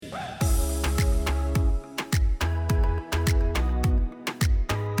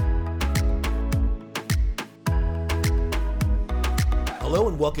Hello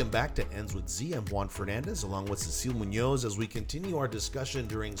and welcome back to Ends with Z. I'm Juan Fernandez along with Cecile Munoz as we continue our discussion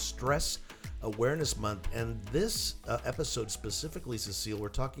during Stress Awareness Month. And this episode specifically, Cecile, we're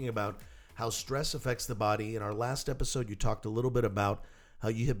talking about how stress affects the body. In our last episode, you talked a little bit about how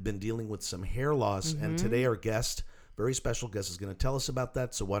you have been dealing with some hair loss. And today our guest, very special guest, is going to tell us about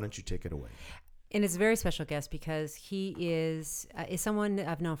that. So why don't you take it away? And it's a very special guest because he is someone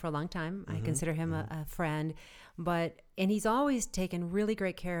I've known for a long time. I consider him a friend, and he's always taken really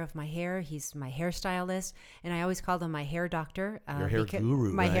great care of my hair. He's my hairstylist, and I always called him my hair doctor. Your hair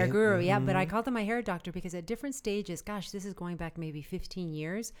guru, my right? hair guru, yeah. But I called him my hair doctor because at different stages, gosh, this is going back maybe 15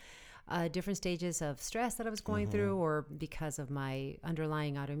 years. Different stages of stress that I was going through, or because of my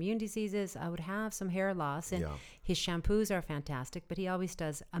underlying autoimmune diseases, I would have some hair loss. And his shampoos are fantastic, but he always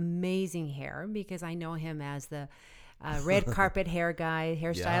does amazing hair because I know him as the red carpet hair guy,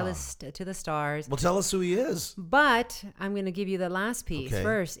 hairstylist to the stars. Well, tell us who he is. But I'm going to give you the last piece. Okay.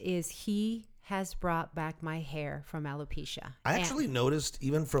 First is he has brought back my hair from alopecia. I actually noticed,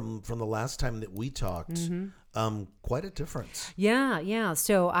 even from the last time that we talked, quite a difference. Yeah.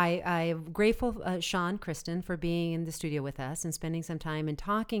 So I'm grateful, Shann Christen, for being in the studio with us and spending some time and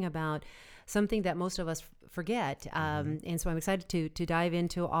talking about something that most of us forget. And so I'm excited to dive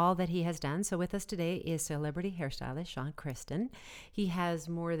into all that he has done. So with us today is celebrity hairstylist Shann Christen. He has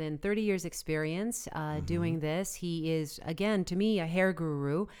more than 30 years experience doing this. He is, again, to me, a hair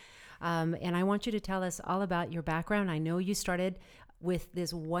guru. And I want you to tell us all about your background. I know you started with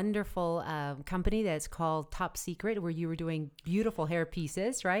this wonderful company that's called Top Secret, where you were doing beautiful hair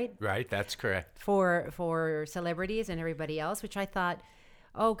pieces, right? Right, that's correct. For celebrities and everybody else, which I thought,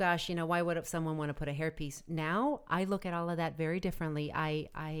 oh gosh, why would someone want to put a hair piece? Now I look at all of that very differently.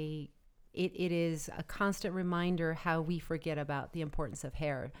 It is a constant reminder how we forget about the importance of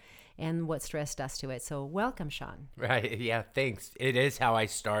hair and what stress does to it. So welcome, Shann. Right, yeah, thanks. It is how I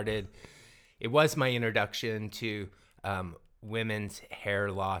started. It was my introduction to women's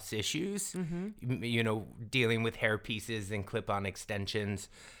hair loss issues, dealing with hair pieces and clip-on extensions,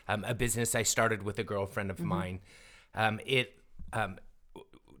 a business I started with a girlfriend of mine. It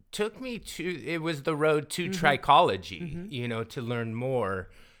took me it was the road to trichology, to learn more,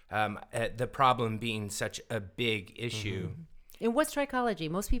 the problem being such a big issue. And what's trichology?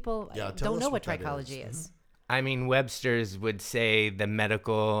 Most people don't know what trichology is. I mean, Webster's would say the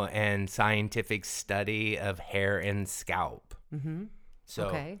medical and scientific study of hair and scalp.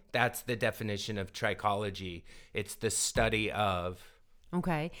 So that's the definition of trichology. It's the study of and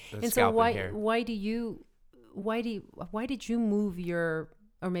scalp so and hair. why did you move your,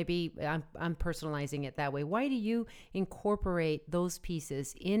 or maybe I'm personalizing it that way, why do you incorporate those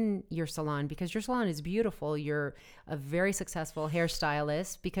pieces in your salon? Because your salon is beautiful. You're a very successful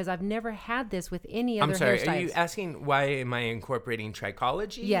hairstylist, because I've never had this with any other hairstylist. Are you asking why am I incorporating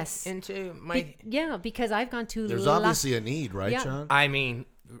trichology into my... because I've gone to... There's obviously a need, right, Shann? I mean,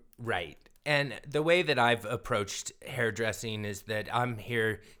 right. And the way that I've approached hairdressing is that I'm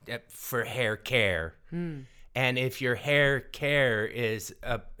here for hair care. And if your hair care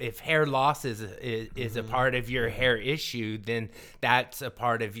if hair loss is a part of your hair issue, then that's a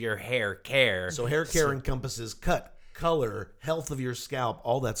part of your hair care. So hair care encompasses cut, color, health of your scalp,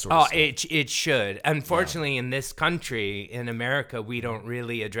 all that sort of stuff. It should. Unfortunately, in this country, in America, we don't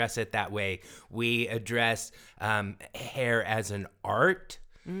really address it that way. We address hair as an art.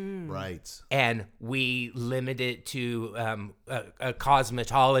 Right. And we limit it to a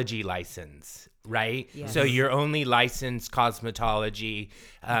cosmetology license. Right? Yes. So you're only licensed cosmetology.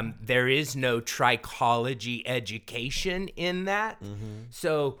 There is no trichology education in that.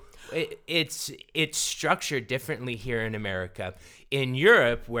 So it's structured differently here in America. In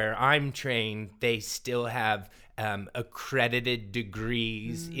Europe, where I'm trained, they still have accredited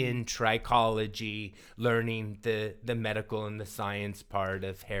degrees in trichology, learning the medical and the science part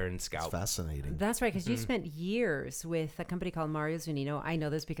of hair and scalp. It's fascinating. That's right, because you spent years with a company called Mario Zunino. I know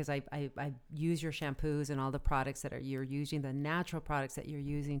this because I use your shampoos and all the products that you're using, the natural products that you're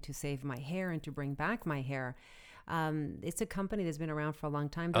using to save my hair and to bring back my hair. It's a company that's been around for a long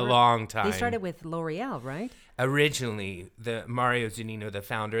time. Long time. They started with L'Oreal, right? Originally, the Mario Zunino, the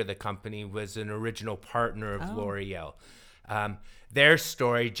founder of the company, was an original partner of L'Oreal. Their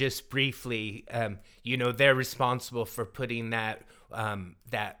story, just briefly, they're responsible for putting that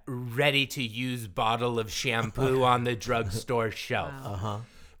ready-to-use bottle of shampoo on the drugstore shelf. Wow.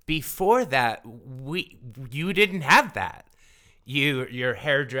 Before that, you didn't have that. Your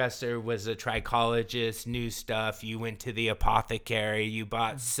hairdresser was a trichologist, knew stuff. You went to the apothecary. You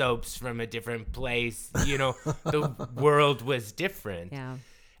bought soaps from a different place. The world was different. Yeah.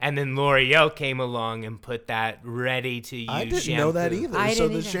 And then L'Oreal came along and put that ready-to-use I didn't shampoo. know that either. I So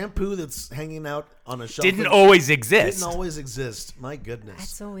didn't the either. shampoo that's hanging out on a shelf Didn't always exist. Didn't always exist. My goodness.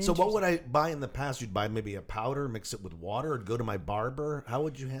 That's so So what would I buy in the past? You'd buy maybe a powder, mix it with water, or go to my barber. How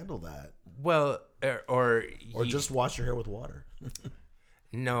would you handle that? Well, Or just wash your hair with water?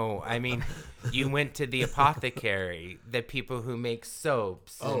 No, I mean, you went to the apothecary, the people who make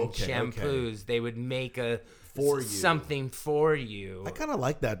soaps and shampoos. They would make something for you. I kind of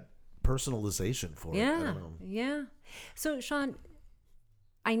like that personalization for it. I don't know. Yeah. So, Shann,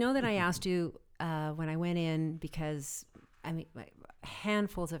 I know that I asked you when I went in because, I mean,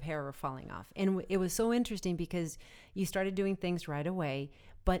 handfuls of hair were falling off. And it was so interesting because you started doing things right away,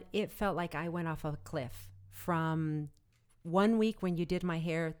 but it felt like I went off a cliff from 1 week when you did my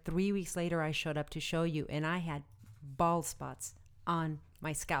hair. 3 weeks later, I showed up to show you, and I had bald spots on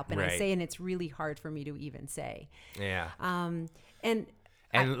my scalp. And I say, and it's really hard for me to even say. Yeah.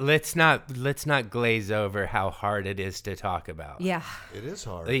 And let's not glaze over how hard it is to talk about. Yeah. It is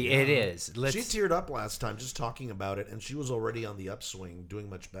hard. It is. She teared up last time just talking about it, and she was already on the upswing, doing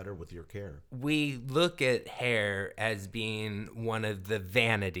much better with your care. We look at hair as being one of the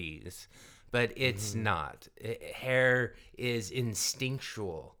vanities, but it's not. Hair is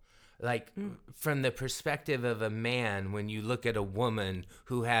instinctual. Like, from the perspective of a man, when you look at a woman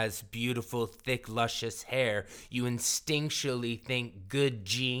who has beautiful, thick, luscious hair, you instinctually think good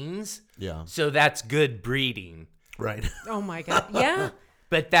genes. Yeah. So that's good breeding. Right. Oh, my God. Yeah.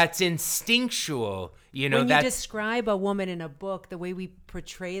 But that's instinctual. You know, when you that's describe a woman in a book, the way we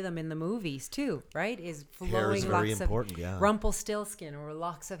portray them in the movies too, right? Is Hair is flowing very locks important, of yeah. Rumpelstiltskin or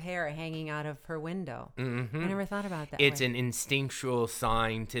locks of hair hanging out of her window. Mm-hmm. I never thought about that. It's an instinctual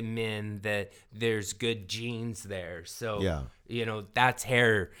sign to men that there's good genes there. So, Yeah. you know, that's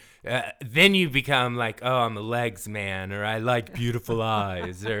hair. Then you become like, oh, I'm a legs man, or I like beautiful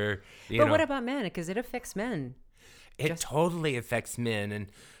eyes, or, you but know. what about men? Because it affects men. It totally affects men. And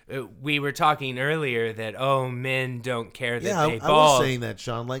we were talking earlier that, men don't care that they bald. I was saying that,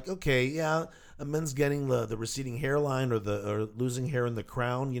 Shann. Like, okay, yeah, a man's getting the receding hairline or losing hair in the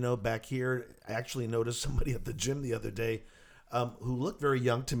crown, back here. I actually noticed somebody at the gym the other day who looked very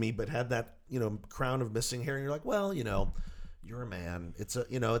young to me, but had that, crown of missing hair. And you're like, well, you're a man. It's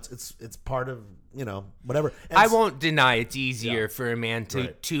it's part of, whatever. And I won't deny it's easier for a man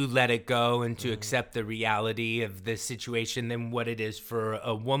to let it go and to accept the reality of this situation than what it is for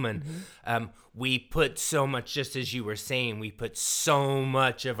a woman. We put so much, just as you were saying, we put so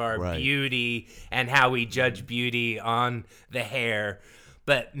much of our beauty and how we judge beauty on the hair.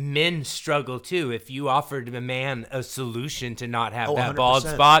 But men struggle too. If you offered a man a solution to not have that 100%. bald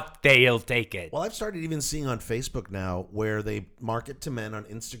spot, they'll take it. Well, I've started even seeing on Facebook now where they market to men on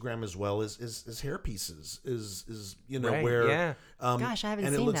Instagram as well as hair pieces. Where Gosh, I haven't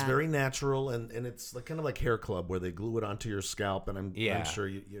and seen it looks that. very natural and it's like kind of like Hair Club where they glue it onto your scalp, and I'm sure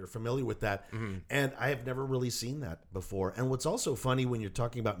you're familiar with that. And I have never really seen that before. And what's also funny when you're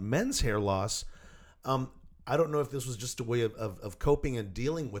talking about men's hair loss, I don't know if this was just a way of coping and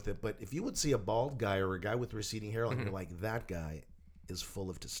dealing with it, but if you would see a bald guy or a guy with receding hairline, you're like, that guy is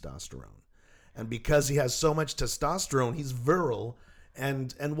full of testosterone. And because he has so much testosterone, he's virile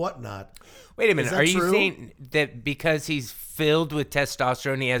and whatnot. Wait a minute. Are you true? saying that because he's filled with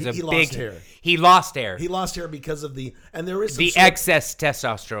testosterone, he has He lost hair. He lost hair. He lost hair because of and there is the excess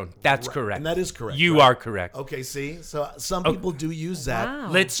testosterone. That's correct. And that is correct. You are correct. Okay, see? So some people do use that. Wow.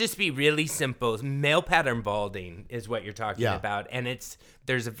 Let's just be really simple. Male pattern balding is what you're talking about, and it's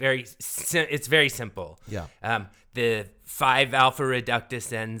very simple. Yeah. The 5-alpha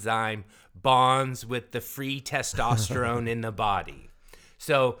reductase enzyme bonds with the free testosterone in the body,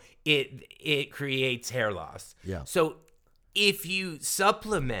 so it creates hair loss. Yeah. So if you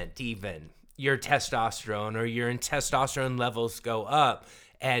supplement even your testosterone or your testosterone levels go up,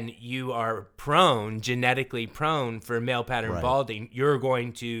 and you are genetically prone for male pattern balding, you're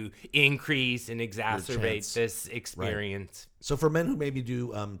going to increase and exacerbate this experience. Right. So for men who maybe do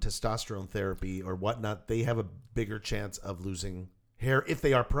testosterone therapy or whatnot, they have a bigger chance of losing hair if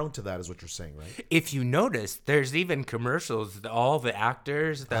they are prone to that, is what you're saying, right? If you notice, there's even commercials. All the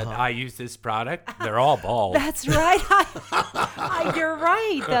actors that I use this product, they're all bald. That's right. You're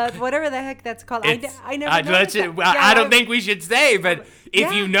right. Whatever the heck that's called. I never noticed that. I don't think we should say, but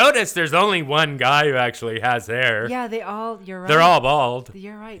if you notice, there's only one guy who actually has hair. Yeah, you're right. They're all bald.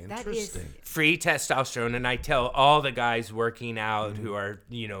 You're right. That is Free testosterone, and I tell all the guys working out who are,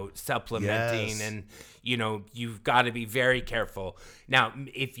 supplementing, and you've got to be very careful. Now,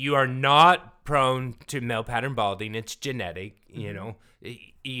 if you are not prone to male pattern balding, it's genetic,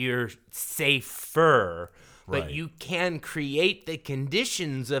 you're safer, but Right. you can create the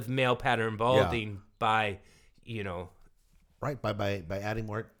conditions of male pattern balding by, Right, by adding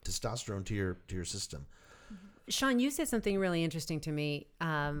more testosterone to your system. Shann, you said something really interesting to me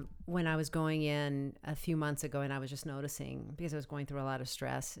when I was going in a few months ago, and I was just noticing, because I was going through a lot of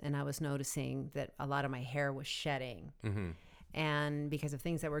stress, and I was noticing that a lot of my hair was shedding, and because of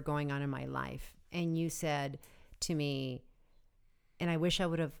things that were going on in my life. And you said to me, and I wish I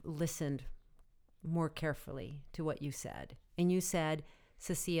would have listened more carefully to what you said. And you said,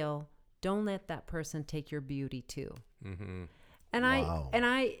 Cecile, don't let that person take your beauty too. Mm-hmm. And Wow.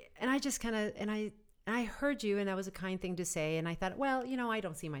 I just kind of, and I heard you, and that was a kind thing to say. And I thought, well, I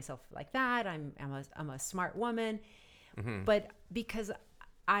don't see myself like that. I'm a smart woman, but because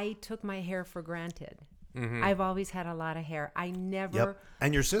I took my hair for granted. I've always had a lot of hair. I never. Yep.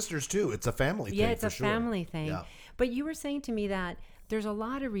 And your sisters too. It's a family thing. Yeah, it's for a sure. family thing. Yeah. But you were saying to me that there's a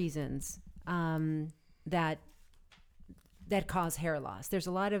lot of reasons that cause hair loss. There's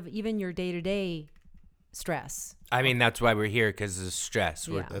a lot of even your day-to-day stress. I mean, that's why we're here, because of stress.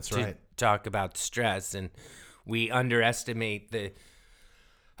 Yeah. That's to right. talk about stress, and we underestimate the.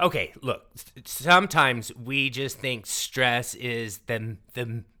 Okay, look, sometimes we just think stress is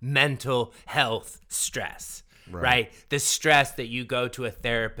the mental health stress, right? The stress that you go to a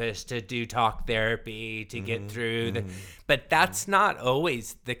therapist to do talk therapy to get through. But that's not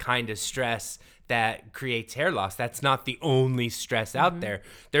always the kind of stress that creates hair loss. That's not the only stress out there.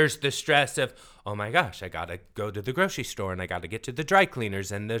 There's the stress of, oh my gosh, I got to go to the grocery store, and I got to get to the dry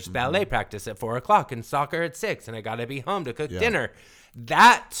cleaners, and there's ballet practice at 4:00 and soccer at 6, and I got to be home to cook dinner.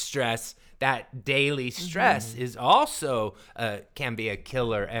 That stress, that daily stress is also can be a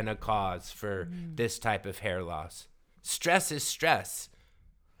killer and a cause for this type of hair loss. Stress is stress.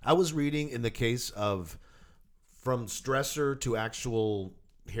 I was reading in the case of from stressor to actual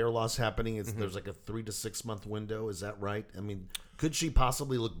hair loss happening, there's like a 3 to 6 month window. Is that right? I mean, could she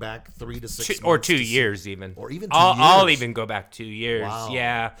possibly look back 3 to 6 months? Or 2 years even. Or even 2 I'll years. even go back 2 years. Wow.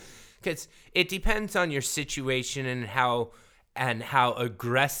 Yeah. Because it depends on your situation and how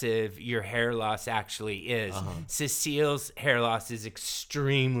aggressive your hair loss actually is. Cecile's hair loss is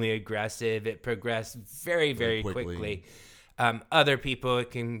extremely aggressive. It progressed very, very quickly. Other people,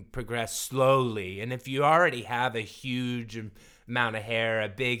 it can progress slowly. And if you already have a huge amount of hair, a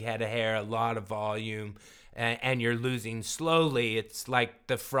big head of hair, a lot of volume, and you're losing slowly, it's like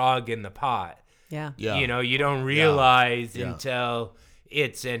the frog in the pot. Yeah. Yeah. You don't realize Yeah. until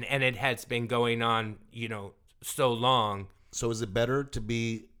and it has been going on, so long. So is it better to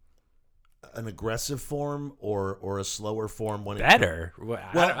be an aggressive form or a slower form when Better?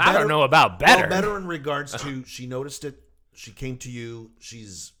 I better- don't know about better. Well, better in regards to she noticed it, she came to you,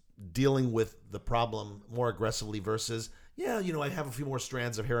 she's dealing with the problem more aggressively versus, I have a few more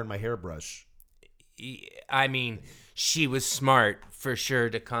strands of hair in my hairbrush. I mean, she was smart for sure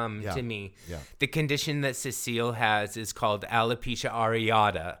to come Yeah. to me. Yeah. The condition that Cecile has is called alopecia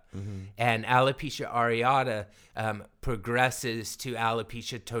areata. And alopecia areata progresses to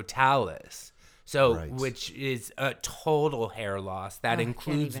alopecia totalis. So, Right. which is a total hair loss. That I can't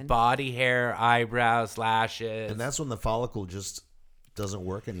includes even. body hair, eyebrows, lashes. And that's when the follicle just doesn't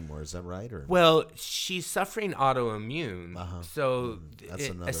work anymore. Is that right? Or Well, she's suffering autoimmune. So That's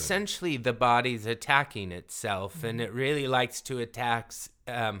another- essentially the body's attacking itself, and it really likes to attack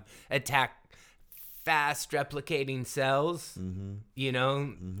fast replicating cells.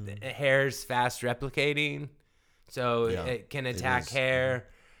 Hair's fast replicating, so Yeah, it can it attack is. hair.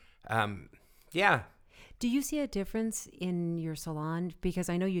 Yeah. Do you see a difference in your salon? Because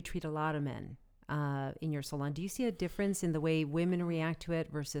I know you treat a lot of men in your salon. Do you see a difference in the way women react to it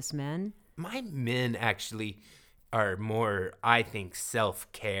versus men? My men actually are more, I think,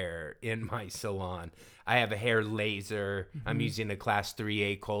 self-care in my salon. I have a hair laser. I'm using a class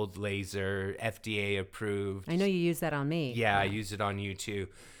 3A cold laser, FDA approved. I know you use that on me. Yeah, I use it on you too.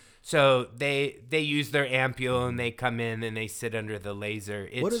 So they use their ampule and they come in and they sit under the laser.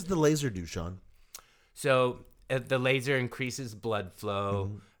 what does the laser do, Sean? So the laser increases blood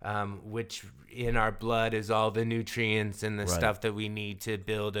flow, which in our blood is all the nutrients and the stuff that we need to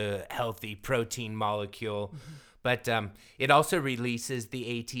build a healthy protein molecule. But it also releases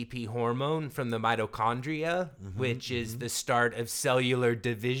the ATP hormone from the mitochondria, which is the start of cellular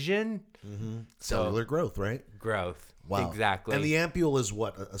division. Cellular growth, right? Growth. Wow. Exactly. And the ampule is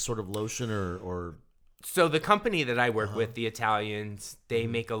what? A sort of lotion or So the company that I work with, the Italians, they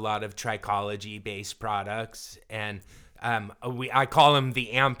make a lot of trichology-based products, and I call them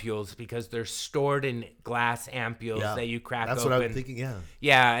the ampules because they're stored in glass ampules that you crack open. That's what I'm thinking, yeah.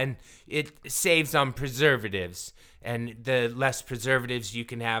 Yeah, and it saves on preservatives. And the less preservatives you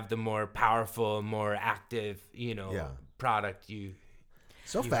can have, the more powerful, more active, product you.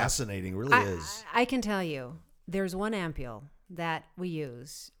 So fascinating, really is. I can tell you, there's one ampule that we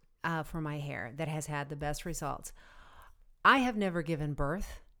use for my hair that has had the best results. I have never given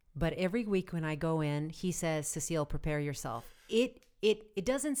birth, but every week when I go in, he says, "Cecile, prepare yourself." It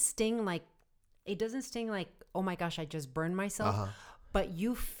doesn't sting like oh my gosh, I just burned myself, but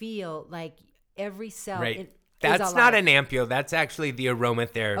you feel like every cell. Right. That's not an ampule. That's actually the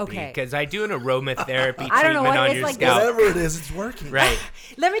aromatherapy. Okay. Because I do an aromatherapy treatment on your scalp. Whatever it is, it's working. Right.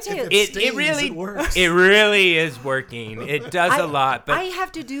 Let me tell you, it really works. It really is working. It does a lot. But I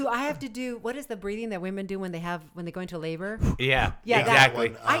have to do. What is the breathing that women do when they go into labor? Yeah.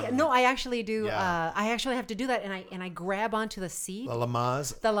 Exactly. I actually do. Yeah. I actually have to do that, and I grab onto the seat. The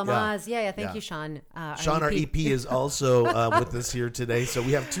Lamaze. Yeah. Thank you, Shann. Shann, our EP, is also with us here today. So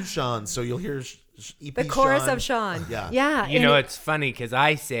we have two Shanns. So you'll hear. EP the chorus Shann. Of Shann. Yeah. It's funny because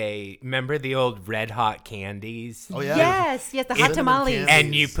I say, remember the old red hot candies? Oh, yeah. Yes, the hot tamales.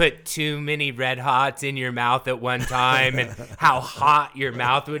 And you put too many red hots in your mouth at one time and how hot your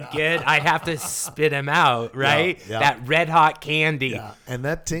mouth would get. I'd have to spit them out, right? Yeah. That red hot candy. Yeah. And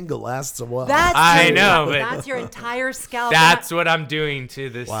that tingle lasts a while. I know. But that's your entire scalp. That's what I'm doing to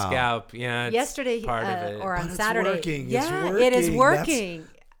the scalp. Yeah. Yesterday part of it. Or on but Saturday. It's working. Yeah, it is working.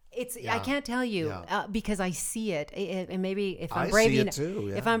 I can't tell you Yeah. because I see it, and maybe if I'm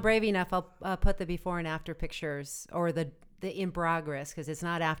if I'm brave enough, I'll put the before and after pictures or the in progress, because it's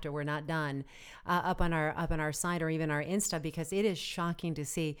not after, we're not done, up on our site or even our Insta, because it is shocking to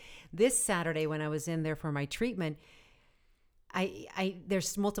see. This Saturday when I was in there for my treatment, I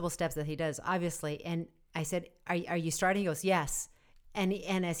there's multiple steps that he does obviously, and I said, "Are you starting?" He goes, "Yes," and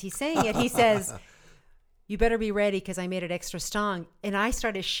as he's saying it, he says, "You better be ready because I made it extra strong." And I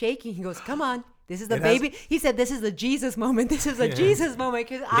started shaking. He goes, "Come on. This is the baby." He said, "This is the Jesus moment. This is a Jesus moment."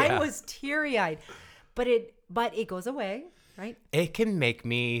 Because I was teary-eyed. But it goes away, right? It can make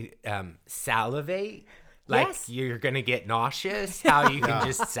me salivate. Like you're going to get nauseous, how you can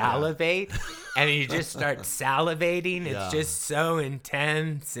just salivate. And you just start salivating. It's just so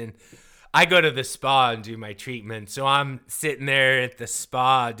intense. And I go to the spa and do my treatment. So I'm sitting there at the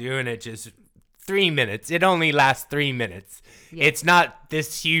spa doing it just 3 minutes. It only lasts 3 minutes. Yeah. It's not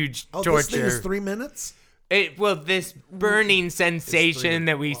this huge torture. This thing is 3 minutes? This burning sensation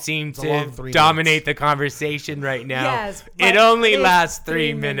that we seem to dominate the conversation right now. Yes, it only lasts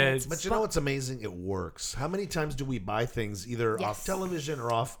 3 minutes. But you know what's amazing? It works. How many times do we buy things either off television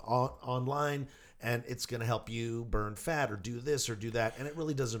or online, and it's going to help you burn fat or do this or do that, and it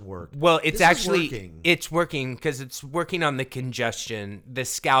really doesn't work? Well, it's working because it's working on the congestion. The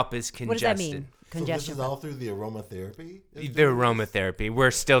scalp is congested. What does that mean? Congestion. So this is all through the aromatherapy? The aromatherapy. We're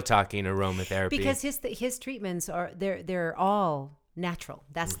still talking aromatherapy. Because his treatments they're all natural.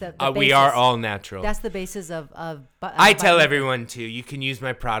 That's the basis. We are all natural. That's the basis of I tell everyone too, you can use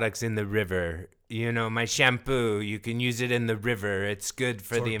my products in the river. My shampoo, you can use it in the river. It's good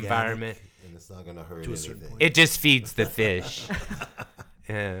for the environment. And it's not going to hurt anything. It just feeds the fish.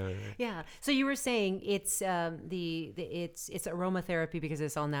 Yeah. So you were saying it's it's aromatherapy because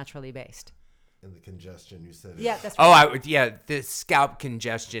it's all naturally based. And the congestion, you said. Yeah, that's right. The scalp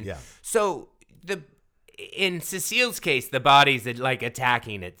congestion. Yeah. So in Cecile's case, the body's like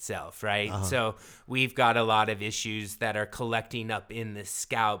attacking itself, right? Uh-huh. So we've got a lot of issues that are collecting up in the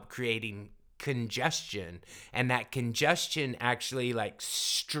scalp, creating congestion, and that congestion actually like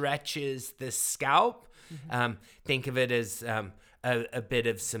stretches the scalp. Mm-hmm. Think of it as a bit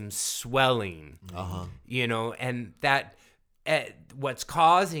of some swelling, and that what's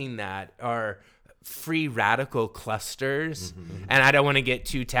causing that are free radical clusters. Mm-hmm. And I don't want to get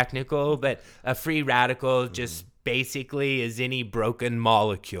too technical, but a free radical just basically is any broken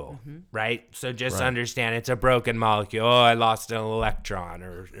molecule, right? So just understand it's a broken molecule. Oh, I lost an electron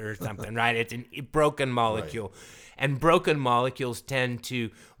or something, right? It's a broken molecule. Right. And broken molecules tend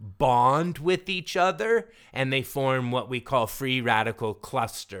to bond with each other, and they form what we call free radical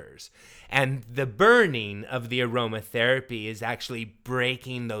clusters. And the burning of the aromatherapy is actually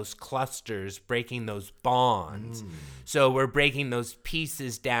breaking those clusters, breaking those bonds. So we're breaking those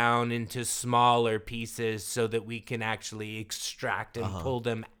pieces down into smaller pieces so that we can actually extract and pull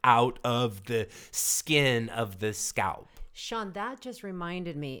them out of the skin of the scalp. Shann, that just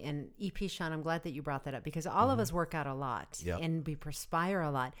reminded me, and EP Shann, I'm glad that you brought that up, because all of us work out a lot and we perspire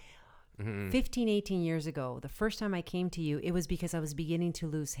a lot. 15, 18 years ago, the first time I came to you, it was because I was beginning to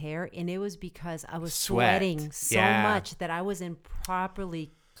lose hair, and it was because I was sweating so much that I wasn't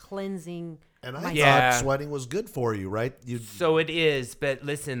properly cleansing. And I thought sweating was good for you, right? So it is, but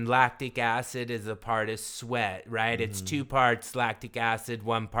listen, lactic acid is a part of sweat, right? It's 2 parts lactic acid,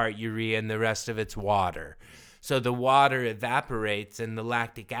 1 part urea, and the rest of it's water. So the water evaporates, and the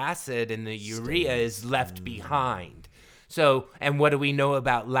lactic acid and the urea is left behind. So, and what do we know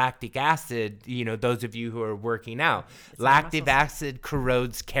about lactic acid? You know, those of you who are working out, lactic acid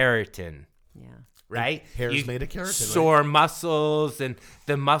corrodes keratin. Yeah. Right? Hair's made of keratin, sore muscles, and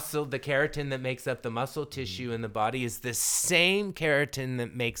the keratin that makes up the muscle tissue in the body is the same keratin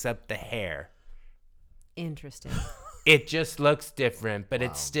that makes up the hair. Interesting. It just looks different, but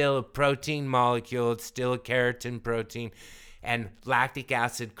it's still a protein molecule. It's still a keratin protein, and lactic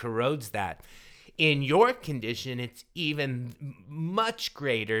acid corrodes that. In your condition, it's even much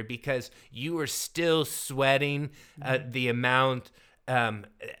greater because you are still sweating the amount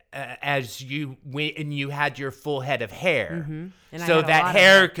as when you had your full head of hair. So that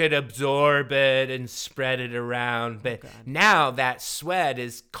hair could absorb it and spread it around. But now that sweat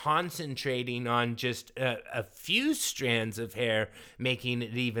is concentrating on just a few strands of hair, making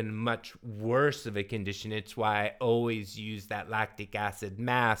it even much worse of a condition. It's why I always use that lactic acid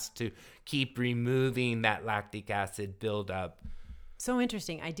mask to keep removing that lactic acid buildup. So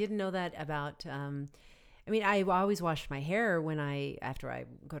interesting. I didn't know that about... I mean, I always wash my hair after I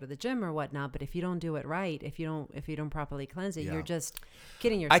go to the gym or whatnot. But if you don't do it right, if you don't properly cleanse it, you're just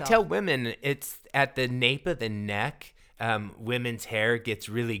kidding yourself. I tell women it's at the nape of the neck. Women's hair gets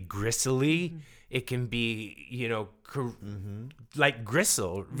really gristly. It can be, like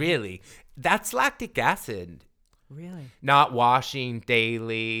gristle. Really, that's lactic acid. Really? Not washing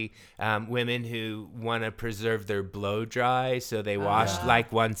daily. Women who want to preserve their blow dry, so they wash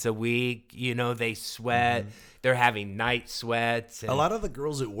like once a week. They sweat. They're having night sweats. A lot of the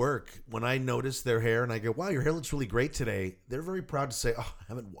girls at work, when I notice their hair and I go, wow, your hair looks really great today, they're very proud to say, oh,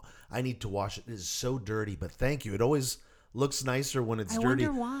 I need to wash it. It is so dirty, but thank you. It always looks nicer when it's dirty. I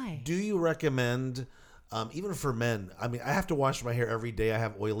wonder why. Do you recommend, even for men, I mean, I have to wash my hair every day. I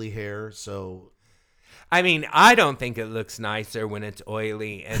have oily hair, so... I mean, I don't think it looks nicer when it's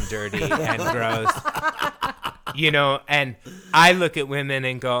oily and dirty and gross. And I look at women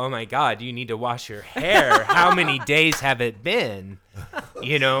and go, oh my God, you need to wash your hair. How many days have it been?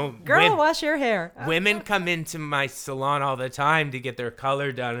 Girl, wash your hair. Women come into my salon all the time to get their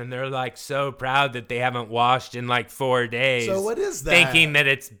color done, and they're like so proud that they haven't washed in like 4 days. So what is that? Thinking that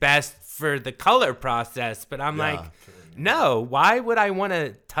it's best for the color process. But I'm like... No, why would I want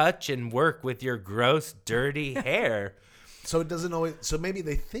to touch and work with your gross, dirty hair? So it doesn't always. So maybe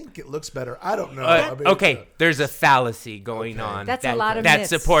they think it looks better. I don't know. Okay, there's a fallacy going on. That's a lot of that myths.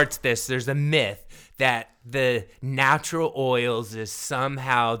 Supports this. There's a myth that the natural oils is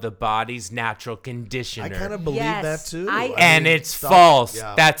somehow the body's natural conditioner. I kind of believe that too. It's false.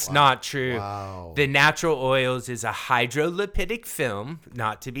 Yeah, That's not true. Wow. The natural oils is a hydrolipidic film,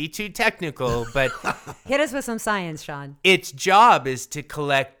 not to be too technical, but hit us with some science, Shann. its job is to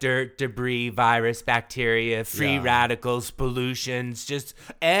collect dirt, debris, virus, bacteria, free radicals, pollutions, just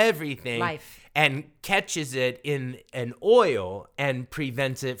everything. Life. And catches it in an oil and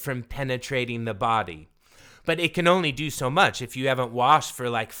prevents it from penetrating the body. But it can only do so much. If you haven't washed for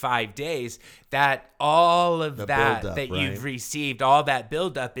like 5 days, that all of you've received, all that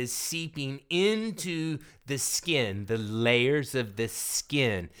buildup is seeping into the skin, the layers of the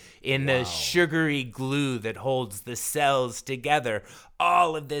skin, in the sugary glue that holds the cells together.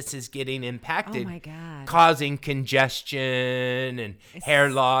 All of this is getting impacted, oh my God, causing congestion and hair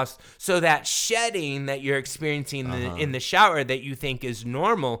loss. So that shedding that you're experiencing in the shower that you think is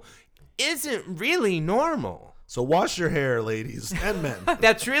normal isn't really normal. So wash your hair, ladies and men.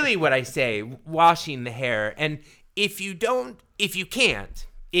 That's really what I say, washing the hair. And if you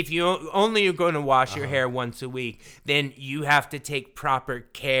only are going to wash your hair once a week, then you have to take proper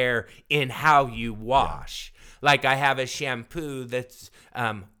care in how you wash. Like I have a shampoo that's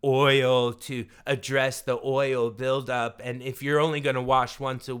oil to address the oil buildup. And if you're only going to wash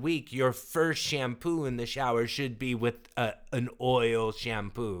once a week, your first shampoo in the shower should be with an oil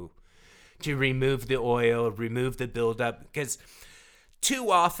shampoo to remove the oil, remove the buildup. Because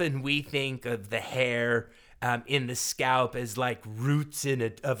too often we think of the hair in the scalp as like roots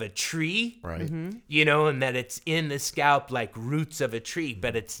of a tree. Right. And that it's in the scalp like roots of a tree,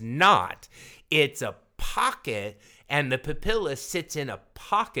 but it's not. It's a pocket, and the papilla sits in a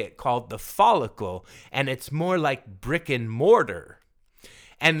pocket called the follicle, and it's more like brick and mortar.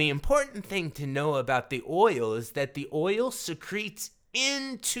 And the important thing to know about the oil is that the oil secretes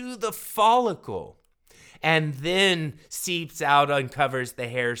into the follicle, and then seeps out, uncovers the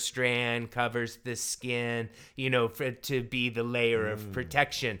hair strand, covers the skin, for it to be the layer of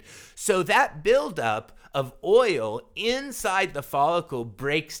protection. So that buildup of oil inside the follicle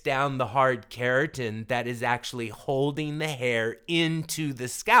breaks down the hard keratin that is actually holding the hair into the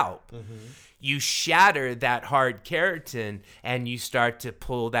scalp. You shatter that hard keratin and you start to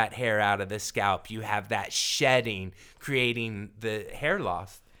pull that hair out of the scalp. You have that shedding, creating the hair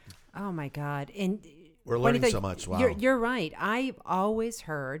loss. Oh my God. And we're learning so much. Wow. You're right. I've always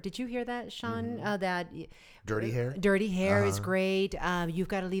heard, did you hear that, Shann? That dirty hair? Dirty hair is great. You've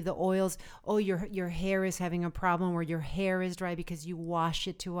got to leave the oils. Oh, your hair is having a problem where your hair is dry because you wash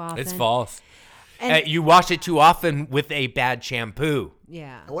it too often. It's false. And you wash it too often with a bad shampoo.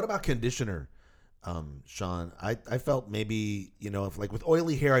 Yeah. And what about conditioner, Shann? I felt maybe, if like with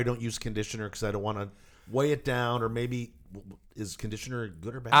oily hair, I don't use conditioner because I don't want to weigh it down, or maybe is conditioner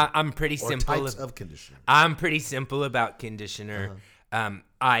good or bad? I'm pretty simple. Types of conditioner. I'm pretty simple about conditioner.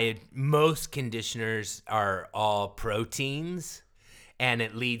 Most conditioners are all proteins, and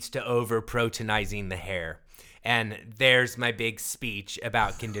it leads to over proteinizing the hair. And there's my big speech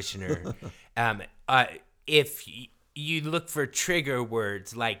about conditioner. If you look for trigger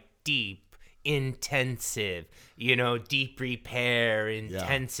words like deep, intensive, deep repair,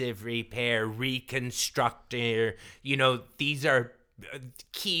 intensive repair, reconstructor, these are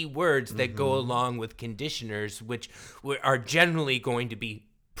key words that go along with conditioners, which are generally going to be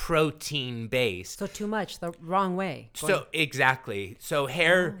protein based. So too much, the wrong way. Exactly. So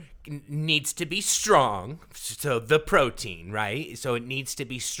hair needs to be strong. So the protein, right? So it needs to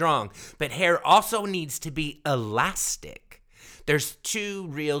be strong, but hair also needs to be elastic. There's two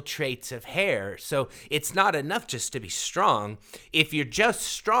real traits of hair. So it's not enough just to be strong. If you're just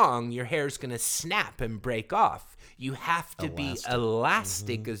strong, your hair is going to snap and break off. You have to be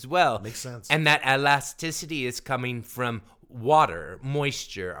elastic as well. Makes sense. And that elasticity is coming from water,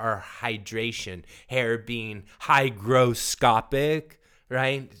 moisture, or hydration. Hair being hygroscopic,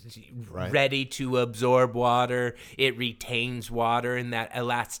 right? Ready to absorb water. It retains water, and that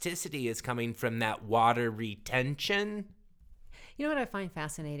elasticity is coming from that water retention. You know what I find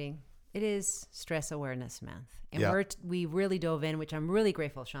fascinating? It is Stress Awareness Month. And we really dove in, which I'm really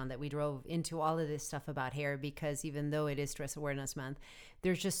grateful, Shann, that we drove into all of this stuff about hair, because even though it is Stress Awareness Month,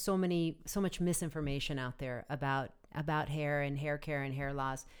 there's just so much misinformation out there about hair and hair care and hair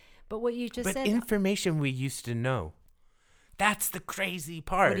loss. But what you just said... information we used to know. That's the crazy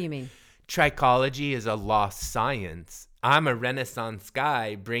part. What do you mean? Trichology is a lost science. I'm a Renaissance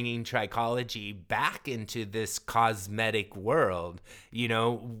guy bringing trichology back into this cosmetic world.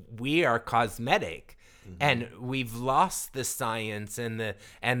 We are cosmetic, and we've lost the science and the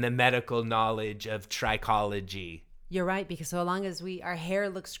medical knowledge of trichology. You're right, because so long as our hair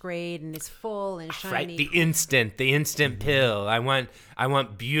looks great and it's full and shiny. Right, the instant pill. I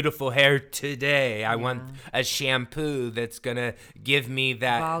want beautiful hair today. I want a shampoo that's gonna give me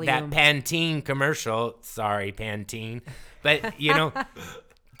that Pantene commercial. Sorry, Pantene, but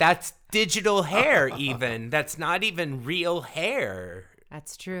that's digital hair. Even that's not even real hair.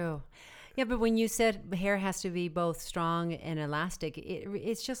 That's true. Yeah, but when you said hair has to be both strong and elastic,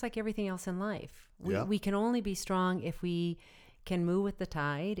 it's just like everything else in life. We can only be strong if we can move with the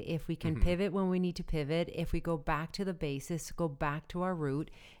tide, if we can pivot when we need to pivot, if we go back to the basis, go back to our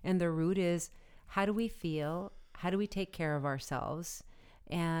root. And the root is, how do we feel? How do we take care of ourselves?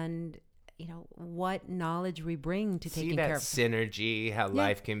 And, what knowledge we bring to taking care of. See that synergy, how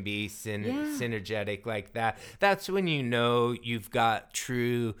life can be synergetic like that. That's when you've got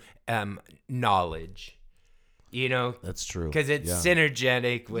true knowledge. That's true, because it's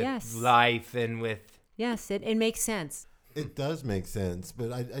synergetic with life and with it makes sense. It does make sense,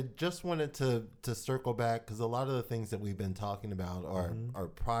 but I just wanted to circle back, because a lot of the things that we've been talking about are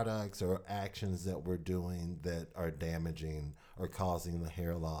products or actions that we're doing that are damaging or causing the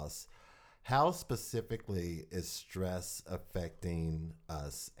hair loss. How specifically is stress affecting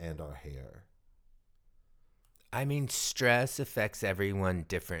us and our hair? I mean, stress affects everyone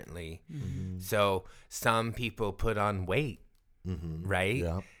differently. So some people put on weight, right?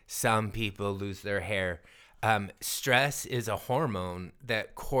 Yeah. Some people lose their hair. Stress is a hormone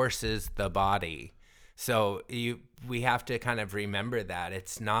that courses the body. So we have to kind of remember that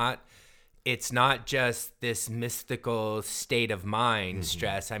it's not just this mystical state of mind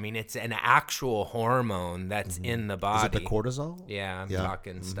stress. I mean, it's an actual hormone that's in the body. Is it the cortisol? Yeah, I'm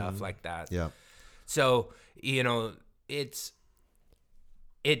talking stuff like that. Yeah. So, it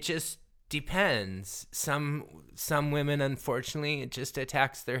just depends. Some women, unfortunately, it just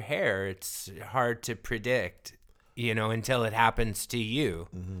attacks their hair. It's hard to predict, until it happens to you.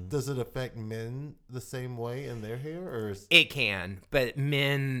 Does it affect men the same way in their hair, or It can, but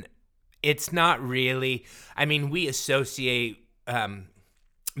men, it's not really. I mean, we associate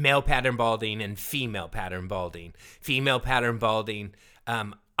male pattern balding and female pattern balding. Female pattern balding,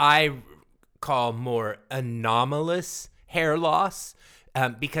 I call more anomalous hair loss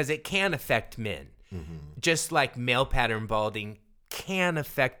because it can affect men. Just like male pattern balding can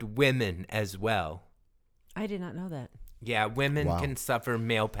affect women as well. I did not know that. Yeah, women can suffer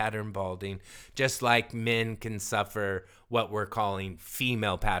male pattern balding, just like men can suffer what we're calling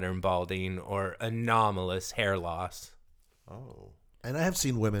female pattern balding or anomalous hair loss. oh, And I have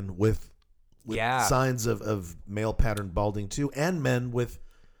seen women with signs of male pattern balding too, and men with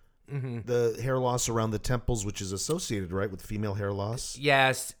the hair loss around the temples, which is associated, right, with female hair loss.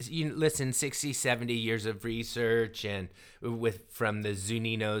 Yes, listen, 60, 70 years of research and from the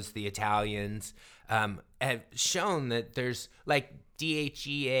Zuninos, the Italians, have shown that there's like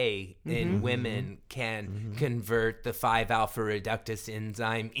DHEA in women can convert the 5-alpha reductase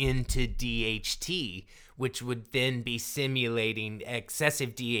enzyme into DHT, which would then be simulating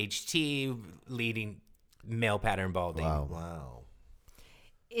excessive DHT, leading male pattern balding. wow.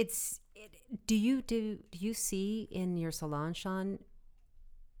 Do you see in your salon, Shann,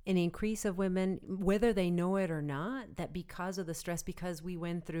 an increase of women, whether they know it or not, that because of the stress, because we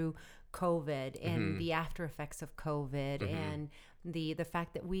went through COVID and the after effects of COVID and the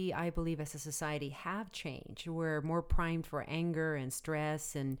fact that we, I believe, as a society have changed. We're more primed for anger and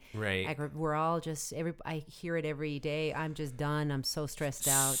stress, and we're all just I hear it every day. I'm just done. I'm so stressed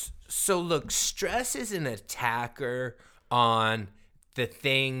out. So look, stress is an attacker on the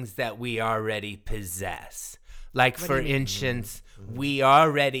things that we already possess. Like, for instance, we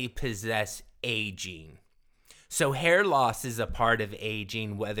already possess aging. So hair loss is a part of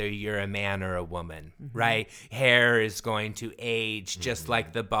aging, whether you're a man or a woman, right? Hair is going to age just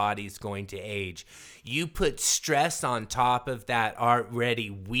like the body's going to age. You put stress on top of that already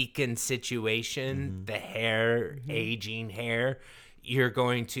weakened situation, the hair, aging hair, you're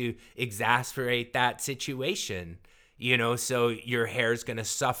going to exacerbate that situation. So your hair is going to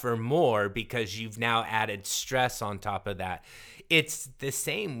suffer more because you've now added stress on top of that. It's the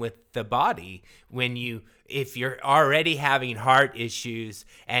same with the body. If you're already having heart issues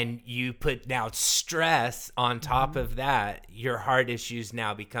and you put now stress on top of that, your heart issues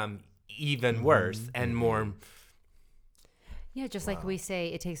now become even worse and more. Yeah, just like we say,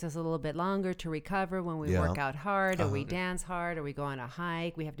 it takes us a little bit longer to recover when we work out hard or we dance hard or we go on a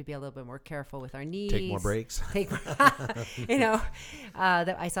hike. We have to be a little bit more careful with our knees. Take more breaks.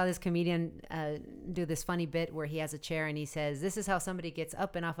 I saw this comedian do this funny bit where he has a chair and he says, this is how somebody gets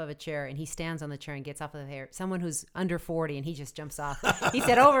up and off of a chair, and he stands on the chair and gets off of the chair. Someone who's under 40 and he just jumps off. He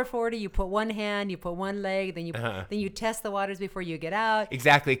said, over 40, you put one hand, you put one leg, then you test the waters before you get out.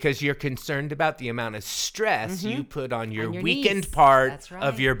 Exactly, because you're concerned about the amount of stress you put on your weakened knees. part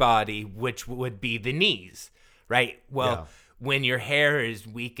of your body, which would be the knees, right? Well, when your hair is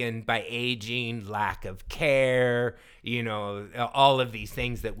weakened by aging, lack of care, all of these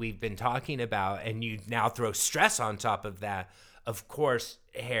things that we've been talking about, and you now throw stress on top of that, of course,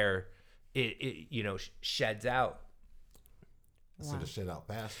 hair, it sheds out. So to shed out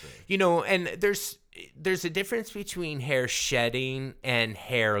faster. And there's a difference between hair shedding and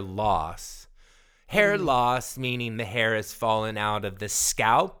hair loss. Hair loss, meaning the hair has fallen out of the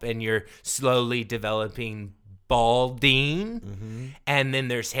scalp and you're slowly developing balding. And then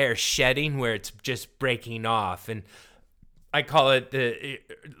there's hair shedding where it's just breaking off. And I call it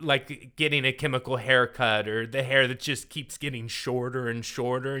like getting a chemical haircut, or the hair that just keeps getting shorter and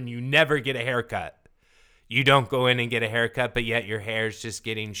shorter and you never get a haircut. You don't go in and get a haircut, but yet your hair's just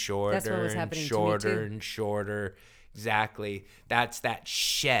getting shorter and shorter and shorter. Exactly. That's that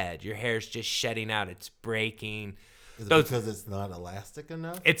shed. Your hair's just shedding out. It's breaking. Is it because it's not elastic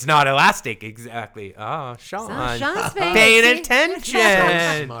enough? It's not elastic. Exactly. Oh, Shann. Sean's paying attention.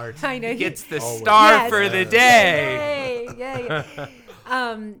 So smart. I know. He gets the star for the day. Yeah.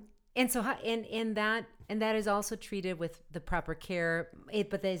 And so, and that is also treated with the proper care.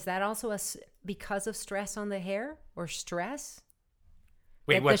 But is that also because of stress on the hair or stress?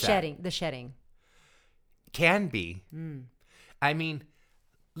 Wait, what's that? The shedding. Can be. I mean,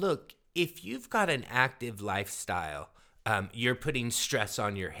 look, if you've got an active lifestyle, you're putting stress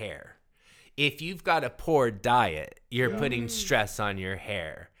on your hair. If you've got a poor diet, you're putting stress on your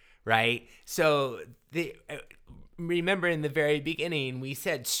hair, right? So remember in the very beginning, we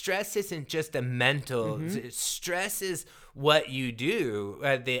said stress isn't just a mental, stress is what you do,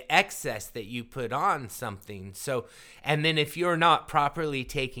 the excess that you put on something. So, and then if you're not properly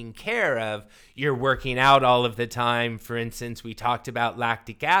taken care of, you're working out all of the time. For instance, we talked about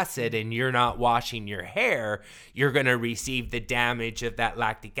lactic acid, and you're not washing your hair, you're going to receive the damage of that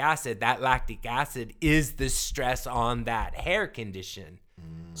lactic acid. That lactic acid is the stress on that hair condition.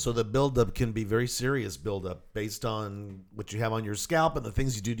 So the buildup can be very serious buildup based on what you have on your scalp and the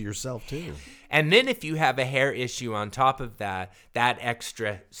things you do to yourself too. And then if you have a hair issue on top of that, that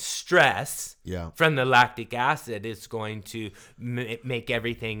extra stress from the lactic acid is going to make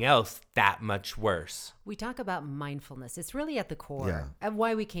everything else that much worse. We talk about mindfulness. It's really at the core of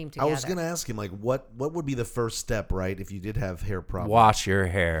why we came together. I was going to ask him, like, what would be the first step, right, if you did have hair problems? Wash your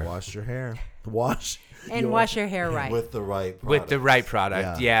hair. Wash your hair. Wash your hair right. With the right product. With the right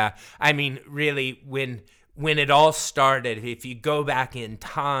product, yeah. I mean, really, when it all started, if you go back in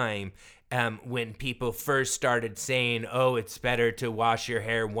time, when people first started saying, oh, it's better to wash your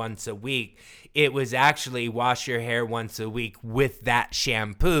hair once a week, it was actually wash your hair once a week with that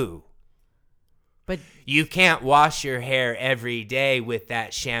shampoo. But you can't wash your hair every day with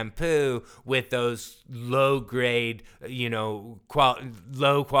that shampoo with those low grade, low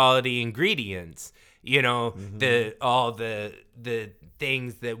quality ingredients. All the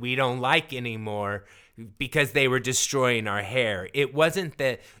things that we don't like anymore because they were destroying our hair. It wasn't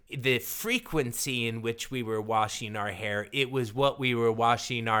the frequency in which we were washing our hair. It was what we were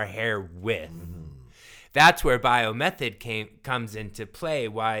washing our hair with. Mm-hmm. That's where biomethod comes into play.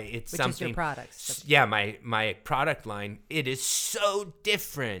 Why it's something. Which is your products? Yeah, my product line. It is so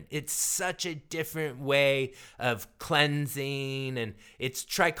different. It's such a different way of cleansing, and it's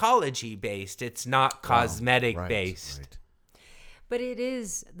trichology based. It's not cosmetic based. Right. But it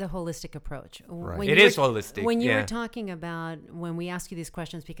is the holistic approach. Right. It is holistic. When you were talking about, when we ask you these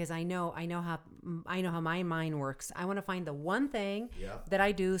questions, because I know how my mind works. I want to find the one thing that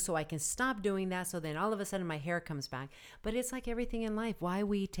I do so I can stop doing that. So then all of a sudden my hair comes back. But it's like everything in life. Why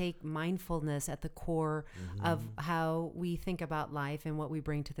we take mindfulness at the core of how we think about life and what we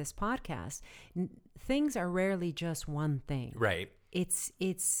bring to this podcast. Things are rarely just one thing. Right. It's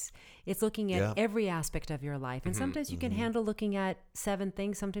looking at every aspect of your life. And sometimes you can handle looking at 7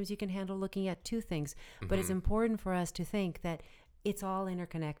 things. Sometimes you can handle looking at 2 things. But it's important for us to think that it's all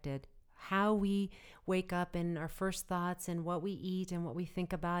interconnected. How we wake up and our first thoughts and what we eat and what we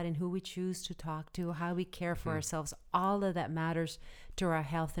think about and who we choose to talk to, how we care for ourselves, all of that matters to our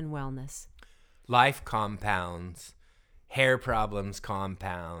health and wellness. Life compounds. Hair problems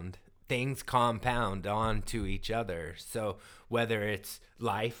compound. Things compound onto each other. So whether it's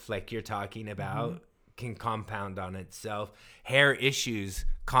life, like you're talking about, can compound on itself. Hair issues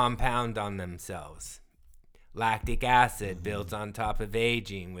compound on themselves. Lactic acid builds on top of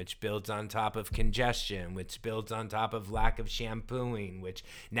aging, which builds on top of congestion, which builds on top of lack of shampooing, which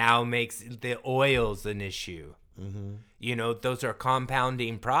now makes the oils an issue. Those are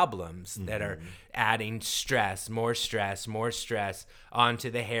compounding problems that are adding stress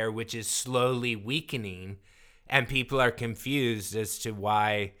onto the hair, which is slowly weakening. And people are confused as to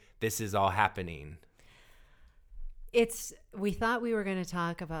why this is all happening. We thought we were going to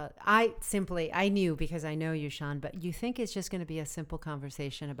talk about, I knew because I know you, Shann, but you think it's just going to be a simple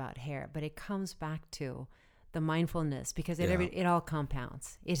conversation about hair, but it comes back to the mindfulness because it all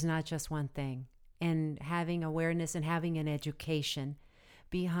compounds. It's not just one thing. And having awareness and having an education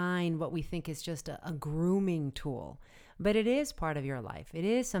behind what we think is just a grooming tool. But it is part of your life. It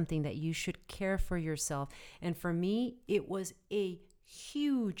is something that you should care for yourself. And for me, it was a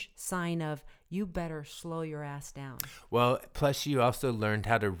huge sign of you better slow your ass down. Well, plus you also learned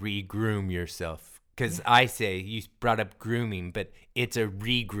how to re-groom yourself. Because I say, you brought up grooming, but it's a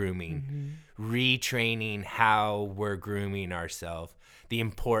re-grooming, retraining how we're grooming ourselves. The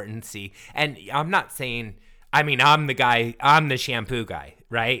importance. And I'm not saying, I'm the shampoo guy,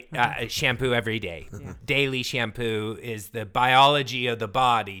 right? Shampoo every day. Yeah. Daily shampoo is the biology of the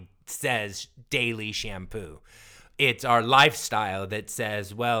body says daily shampoo. It's our lifestyle that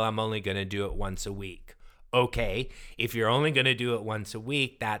says, well, I'm only going to do it once a week. Okay, if you're only going to do it once a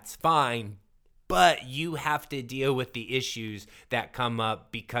week, that's fine. But you have to deal with the issues that come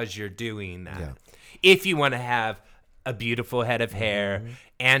up because you're doing that. Yeah. If you want to have a beautiful head of hair,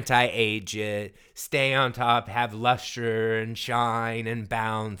 anti-age it, stay on top, have luster and shine and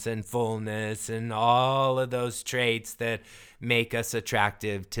bounce and fullness and all of those traits that make us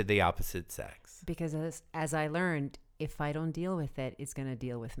attractive to the opposite sex. Because as I learned, if I don't deal with it, it's going to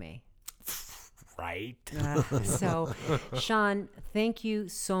deal with me. Right. So, Shann, thank you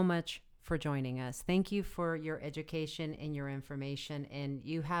so much for joining us. Thank you for your education and your information. And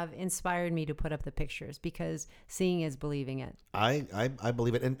you have inspired me to put up the pictures because seeing is believing it. I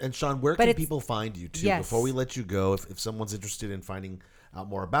believe it. And Shann, where can people find you too? Yes. Before we let you go, if someone's interested in finding out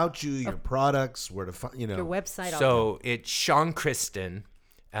more about you, your products, where to find, Your website. So it's Shann Christen.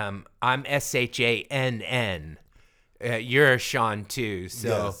 I'm Shann. You're Shann too. So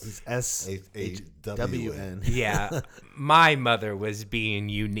yes, SHWN. Yeah, my mother was being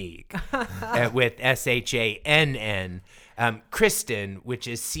unique with SHANN. Christen, which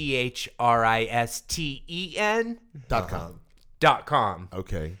is CHRISTEN.com.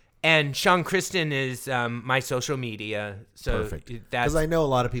 Okay. And Shann Christen is my social media. So Perfect. That's Because I know a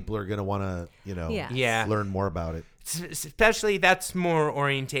lot of people are going to want to, Yeah. learn more about it. Especially that's more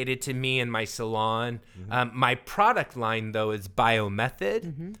orientated to me and my salon. My product line, though, is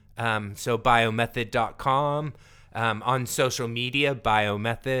Biomethod. So biomethod.com. On social media,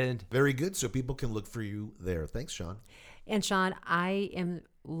 Biomethod. Very good. So people can look for you there. Thanks, Shann. And Shann, I am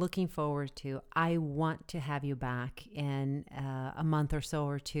looking forward to, I want to have you back in a month or so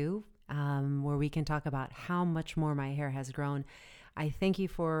or two, where we can talk about how much more my hair has grown. I thank you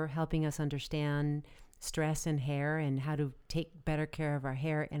for helping us understand stress and hair and how to take better care of our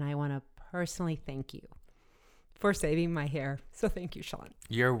hair. And I want to personally thank you for saving my hair. So thank you, Shann.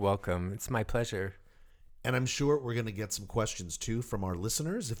 You're welcome. It's my pleasure. And I'm sure we're going to get some questions too from our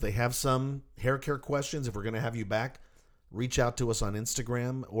listeners. If they have some hair care questions, if we're going to have you back, reach out to us on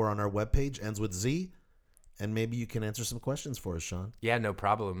Instagram or on our webpage, Ends with Z, and maybe you can answer some questions for us, Shann. Yeah, no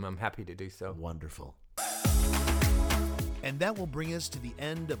problem. I'm happy to do so. Wonderful. And that will bring us to the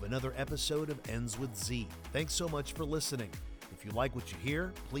end of another episode of Ends with Z. Thanks so much for listening. If you like what you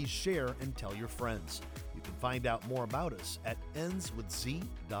hear, please share and tell your friends. You can find out more about us at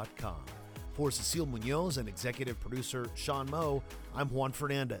endswithz.com. For Cecile Munoz and executive producer Shann Moe, I'm Juan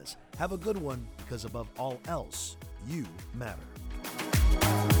Fernandez. Have a good one, because above all else, you matter.